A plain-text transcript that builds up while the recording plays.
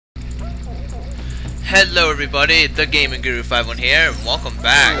Hello everybody, the Gaming Guru 51 here, and welcome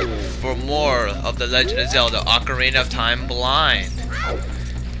back for more of the Legend of Zelda Ocarina of Time Blind.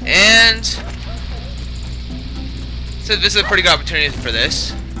 And so this is a pretty good opportunity for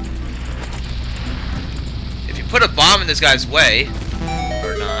this. If you put a bomb in this guy's way,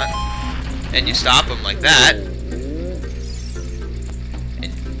 or not, and you stop him like that,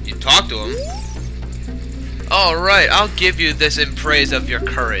 and you talk to him, alright, I'll give you this in praise of your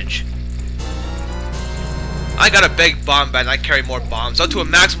courage. I got a big bomb bag and I carry more bombs. Up to a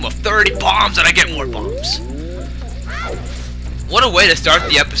maximum of 30 bombs and I get more bombs. What a way to start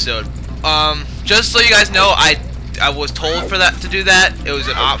the episode. Just so you guys know, I was told for that to do that. It was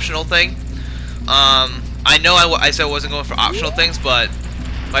an optional thing. I know I said I wasn't going for optional things, but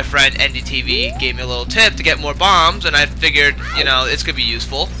my friend NDTV gave me a little tip to get more bombs, and I figured, you know, it's gonna be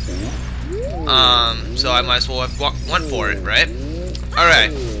useful. So I might as well have went for it, right?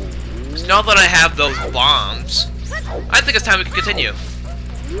 Alright. So now that I have those bombs, I think it's time we can continue.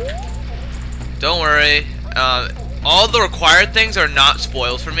 Don't worry. All the required things are not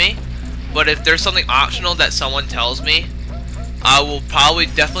spoiled for me, but if there's something optional that someone tells me, I will probably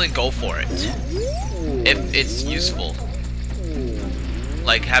definitely go for it. If it's useful.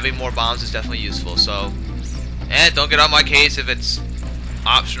 Like, having more bombs is definitely useful, so... And don't get on my case if it's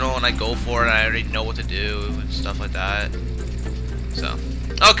optional and I go for it and I already know what to do and stuff like that. So,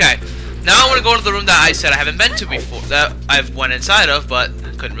 okay. Now I want to go to the room that I said I haven't been to before, that I've went inside of, but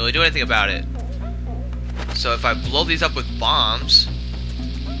couldn't really do anything about it. So if I blow these up with bombs,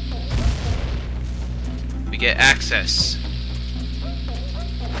 we get access.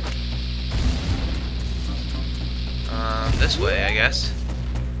 This way, I guess.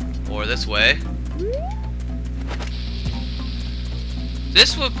 Or this way.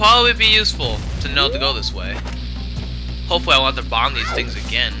 This would probably be useful to know to go this way. Hopefully I won't have to bomb these things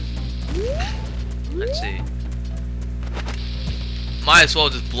again. Let's see. Might as well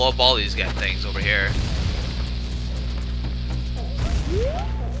just blow up all these things over here.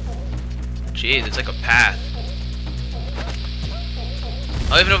 Jeez, it's like a path. I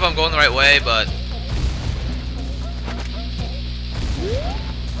don't even know if I'm going the right way, but...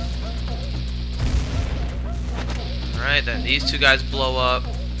 Alright, then these two guys blow up.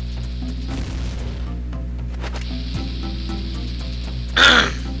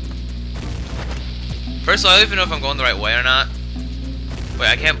 First of all, I don't even know if I'm going the right way or not. Wait,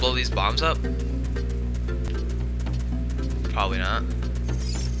 I can't blow these bombs up? Probably not.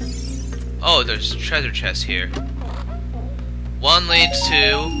 Oh, there's treasure chests here. One leads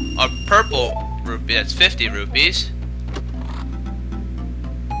to a purple rupee, that's 50 rupees.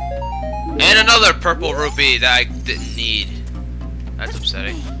 And another purple rupee that I didn't need. That's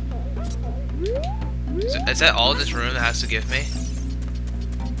upsetting. Is that all in this room that has to give me?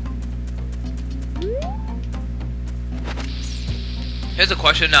 Here's a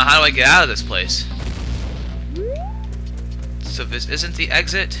question now, how do I get out of this place? So this isn't the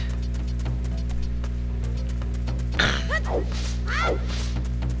exit?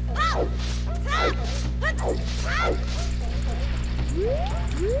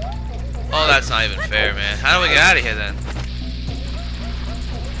 Oh, that's not even fair, man. How do we get out of here then?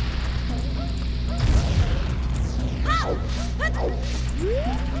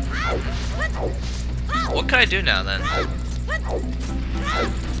 What can I do now then?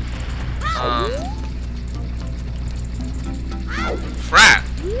 Crap!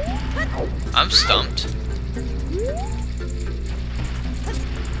 I'm stumped.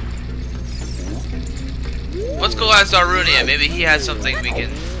 Let's go ask Darunia. Maybe he has something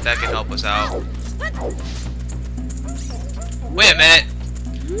that can help us out. Wait a minute.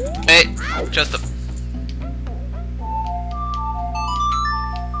 Wait, just a...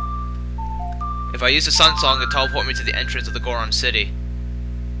 If I use the sun song, it'll teleport me to the entrance of the Goron city.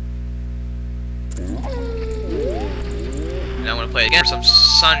 And I'm gonna play it again for some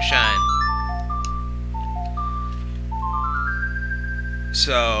sunshine.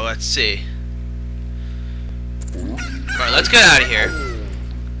 So, let's see. Alright, let's get out of here.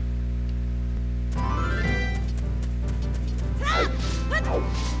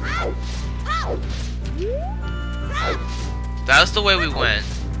 That's the way we went.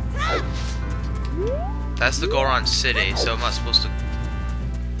 That's the Goron city, so I'm not supposed to...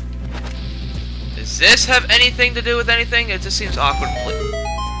 Does this have anything to do with anything? It just seems awkward.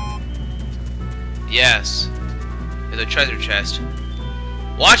 Yes. There's a treasure chest.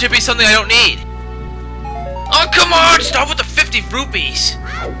 Watch it be something I don't need! Oh, come on! Stop with the 50 rupees!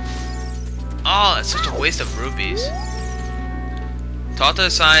 Oh, that's such a waste of rupees. Talk to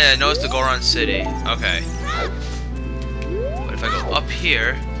the sign and notice the Goron city. Okay. But if I go up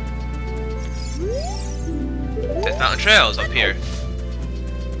here... Death Mountain Trails up here.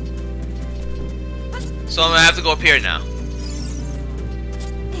 So I'm gonna have to go up here now.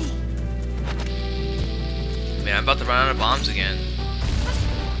 Man, I'm about to run out of bombs again.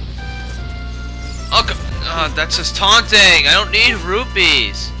 Oh, that's just taunting! I don't need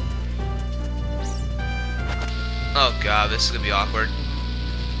rupees! Oh god, this is gonna be awkward.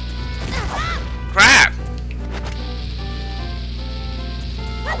 Crap!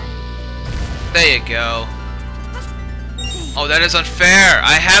 There you go. Oh, that is unfair!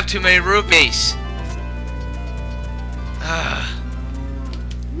 I have too many rupees! I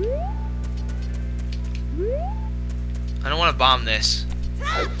don't want to bomb this.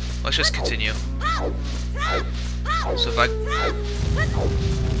 Let's just continue. So if I...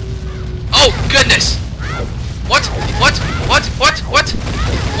 Oh, goodness! What? What? What? What? What?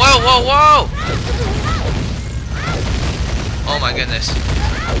 Whoa, whoa, whoa! Oh my goodness.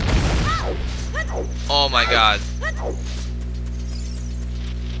 Oh my god.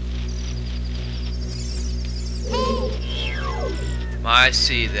 I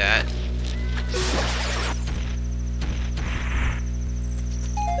see that.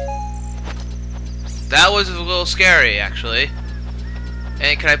 That was a little scary, actually.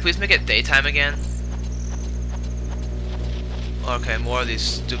 And can I please make it daytime again? Okay, more of these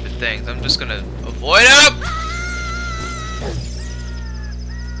stupid things. I'm just gonna avoid them!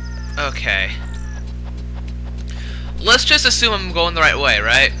 Okay. Let's just assume I'm going the right way,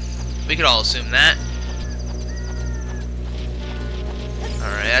 right? We could all assume that.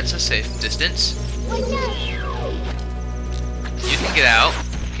 Alright, that's a safe distance. You can get out.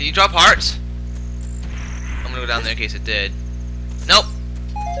 Can you drop hearts? I'm gonna go down there in case it did. Nope.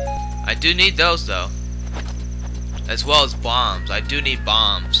 I do need those though. As well as bombs. I do need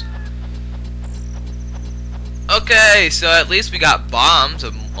bombs. Okay, so at least we got bombs,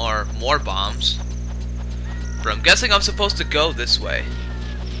 or more bombs. But I'm guessing I'm supposed to go this way.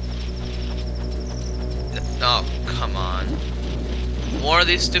 Oh, come on. More of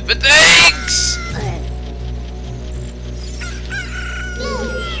these stupid things!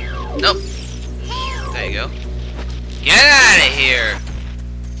 Nope. There you go. Get out of here!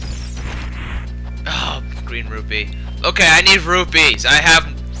 Oh, green rupee. Okay, I need rupees. I have,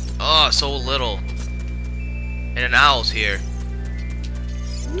 oh, so little. And an owl's here.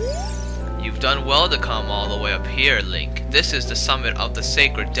 You've done well to come all the way up here, Link. This is the summit of the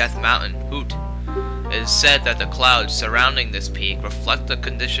sacred Death Mountain, Hoot. It is said that the clouds surrounding this peak reflect the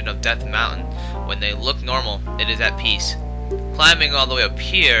condition of Death Mountain. When they look normal, it is at peace. Climbing all the way up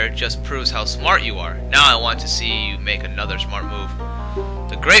here just proves how smart you are. Now I want to see you make another smart move.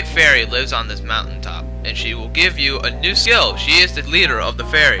 The Great Fairy lives on this mountaintop, and she will give you a new skill. She is the leader of the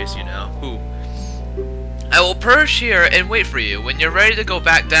fairies, you know. Who? I will perch here and wait for you. When you're ready to go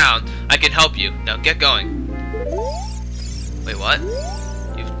back down, I can help you. Now get going. Wait, what?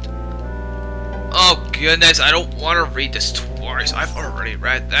 Oh goodness, I don't want to read this twice. I've already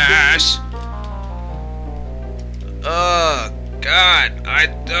read this. Oh god,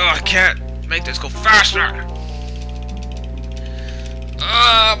 I can't make this go faster.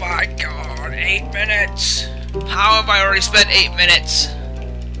 Oh my god, 8 minutes. How have I already spent 8 minutes?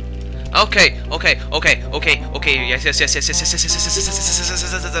 Okay. Yes.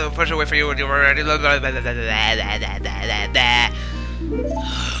 Push away for you when you're ready.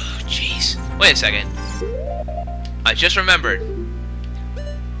 Jeez. Wait a second. I just remembered.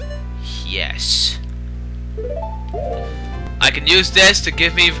 Yes. I can use this to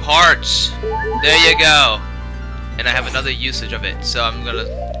give me hearts. There you go. And I have another usage of it, so I'm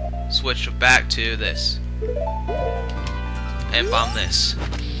gonna switch back to this. And bomb this.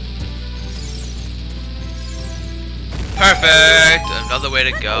 Perfect! Another way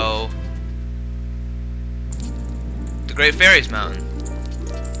to go. The Great Fairies Mountain.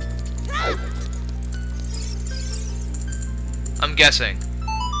 I'm guessing.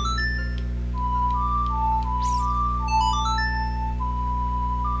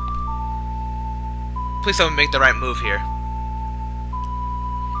 Please someone make the right move here.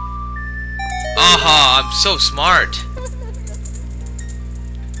 Aha, I'm so smart.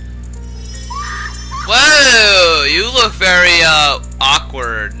 Whoa, you look very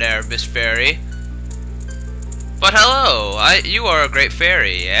awkward there, Miss Fairy. But hello, you are a great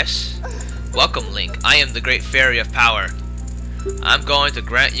fairy, yes? Welcome, Link. I am the Great Fairy of Power. I'm going to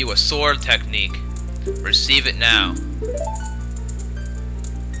grant you a sword technique. Receive it now.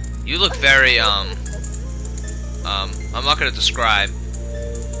 You look very, I'm not gonna describe.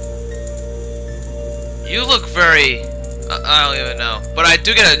 You look very, I don't even know. But I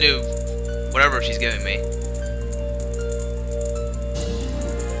do get a new, whatever she's giving me.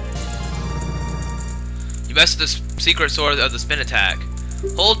 You Invest the secret sword of the spin attack.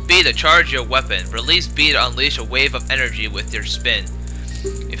 Hold B to charge your weapon. Release B to unleash a wave of energy with your spin.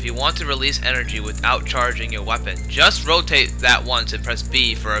 If you want to release energy without charging your weapon, just rotate that once and press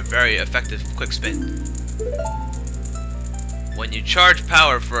B for a very effective quick spin. When you charge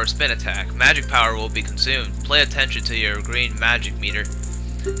power for a spin attack, magic power will be consumed. Pay attention to your green magic meter.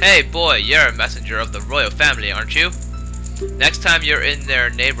 Hey boy, you're a messenger of the royal family, aren't you? Next time you're in their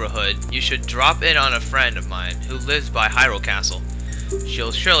neighborhood, you should drop in on a friend of mine who lives by Hyrule Castle.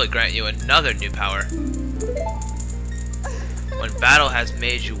 She'll surely grant you another new power. When battle has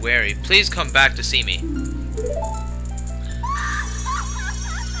made you weary, please come back to see me.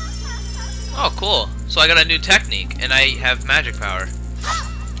 Oh, cool. So I got a new technique, and I have magic power.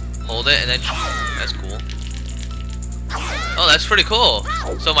 Hold it, and then... That's cool. Oh, that's pretty cool.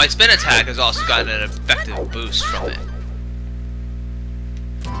 So my spin attack has also gotten an effective boost from it.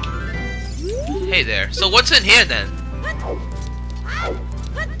 Hey there. So what's in here, then?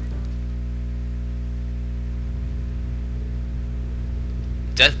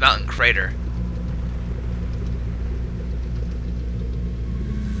 Death Mountain Crater.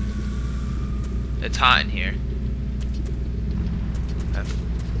 It's hot in here.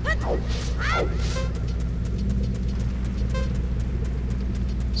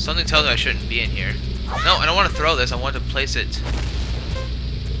 Something tells me I shouldn't be in here. No, I don't want to throw this. I want to place it.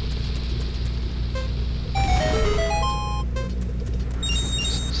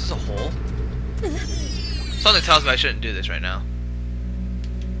 Is this a hole? Something tells me I shouldn't do this right now.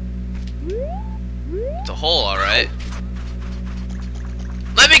 It's a hole, alright.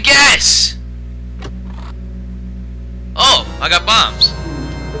 Let me guess! Oh, I got bombs.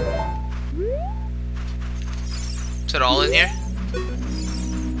 Is it all in here?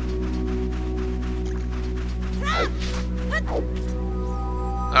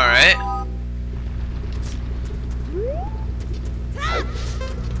 Alright.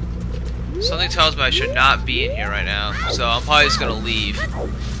 Something tells me I should not be in here right now, so I'm probably just gonna leave.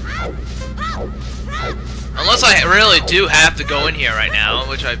 Unless I really do have to go in here right now,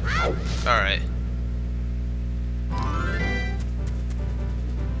 which I... Alright.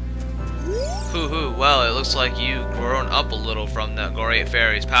 Hoo-hoo, well, it looks like you've grown up a little from the Great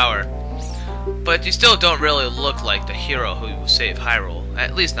Fairy's power. But you still don't really look like the hero who will save Hyrule,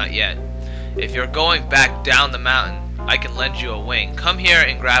 at least not yet. If you're going back down the mountain, I can lend you a wing. Come here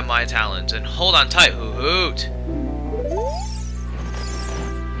and grab my talons, and hold on tight, Hoo-hoot!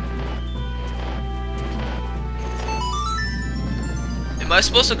 Am I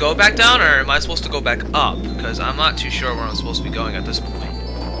supposed to go back down, or am I supposed to go back up? Because I'm not too sure where I'm supposed to be going at this point.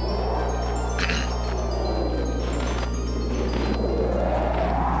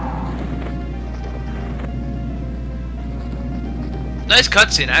 Nice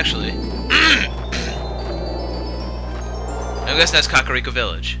cutscene, actually. I guess that's Kakariko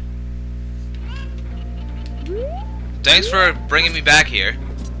Village. Thanks for bringing me back here.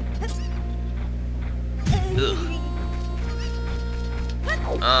 Ugh.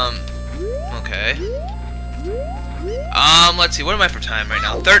 Okay. Let's see, what am I for time right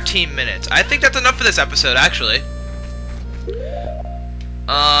now? 13 minutes. I think that's enough for this episode, actually.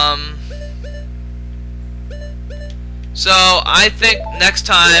 So, I think next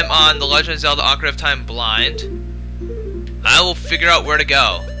time on The Legend of Zelda Ocarina of Time Blind, I will figure out where to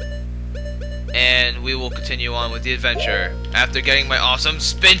go. And we will continue on with the adventure after getting my awesome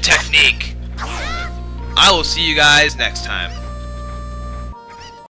spin technique. I will see you guys next time.